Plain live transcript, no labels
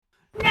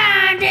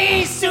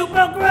90s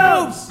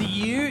supergroups! The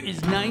year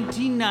is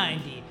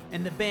 1990,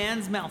 and the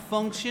bands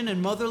Malfunction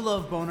and Mother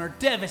Love Bone are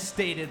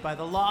devastated by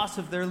the loss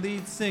of their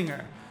lead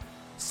singer.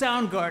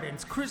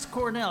 Soundgarden's Chris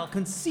Cornell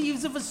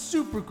conceives of a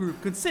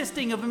supergroup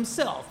consisting of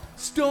himself,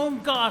 Stone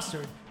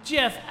Gossard,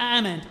 Jeff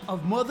Ament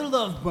of Mother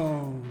Love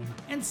Bone,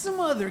 and some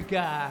other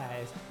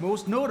guys,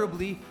 most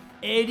notably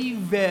Eddie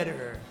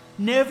Vedder,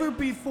 never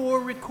before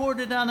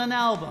recorded on an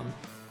album.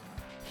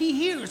 He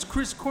hears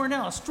Chris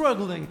Cornell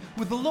struggling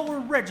with the lower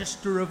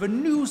register of a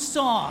new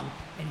song,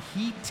 and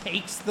he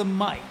takes the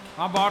mic.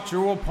 I bought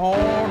you a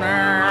pony.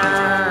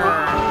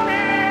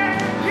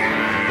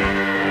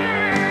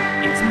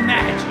 It's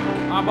magic.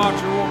 I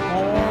bought you a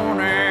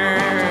pony.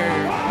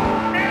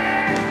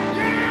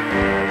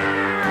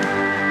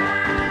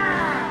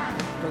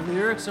 The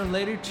lyrics are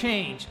later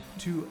changed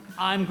to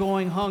I'm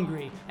Going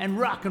Hungry, and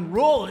rock and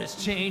roll is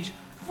changed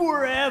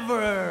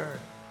forever.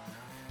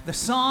 The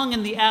song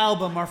and the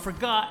album are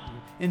forgotten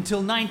until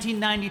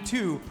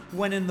 1992,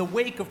 when in the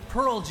wake of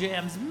Pearl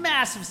Jam's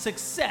massive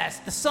success,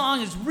 the song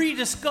is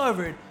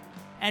rediscovered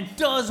and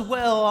does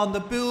well on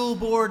the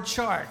Billboard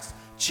charts,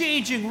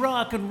 changing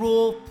rock and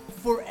roll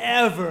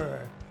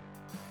forever.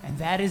 And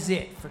that is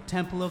it for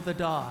Temple of the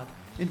Dog,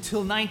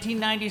 until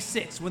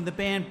 1996, when the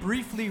band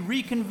briefly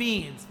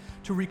reconvenes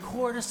to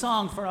record a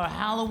song for a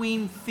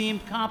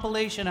Halloween-themed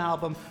compilation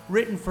album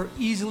written for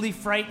easily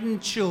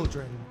frightened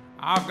children.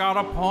 I've got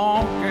a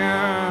pumpkin.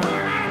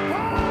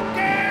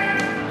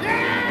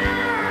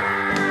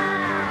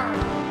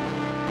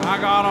 I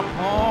got a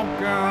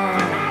pumpkin.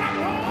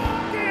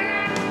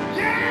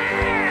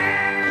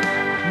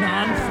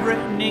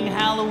 Non-threatening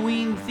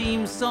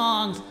Halloween-themed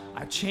songs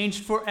are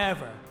changed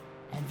forever.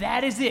 And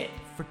that is it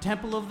for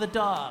Temple of the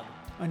Dog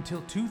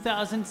until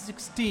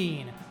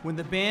 2016, when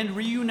the band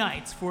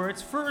reunites for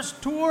its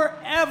first tour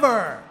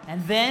ever.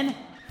 And then,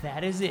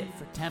 that is it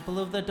for Temple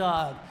of the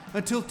Dog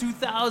until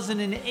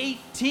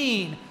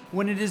 2018,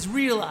 when it is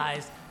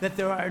realized that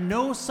there are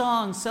no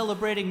songs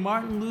celebrating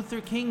Martin Luther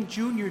King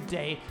Jr.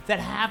 Day that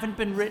haven't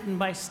been written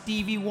by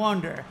Stevie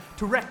Wonder.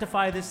 To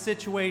rectify this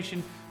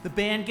situation, the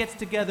band gets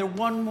together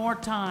one more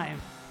time,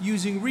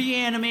 using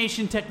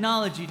reanimation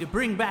technology to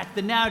bring back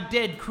the now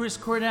dead Chris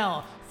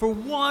Cornell for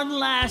one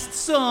last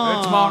song.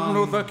 It's Martin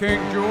Luther King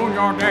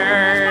Jr.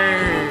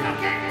 Day.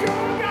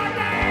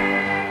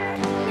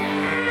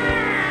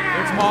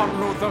 It's Martin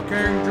Luther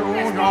King Jr.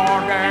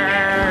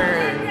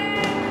 Day.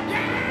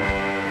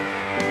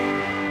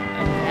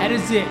 And that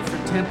is it for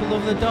Temple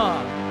of the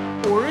Dog.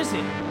 Or is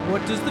it?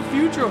 What does the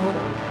future hold?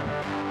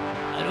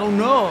 I don't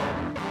know.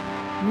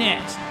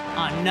 Next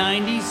on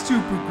 90s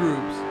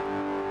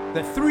Supergroups,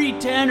 the three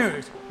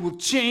tenors will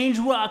change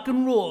rock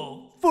and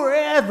roll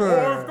forever.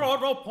 I've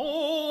got a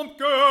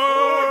pumpkin.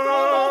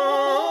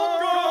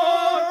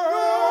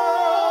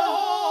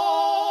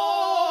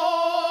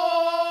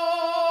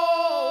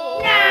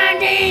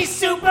 90s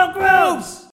supergroups!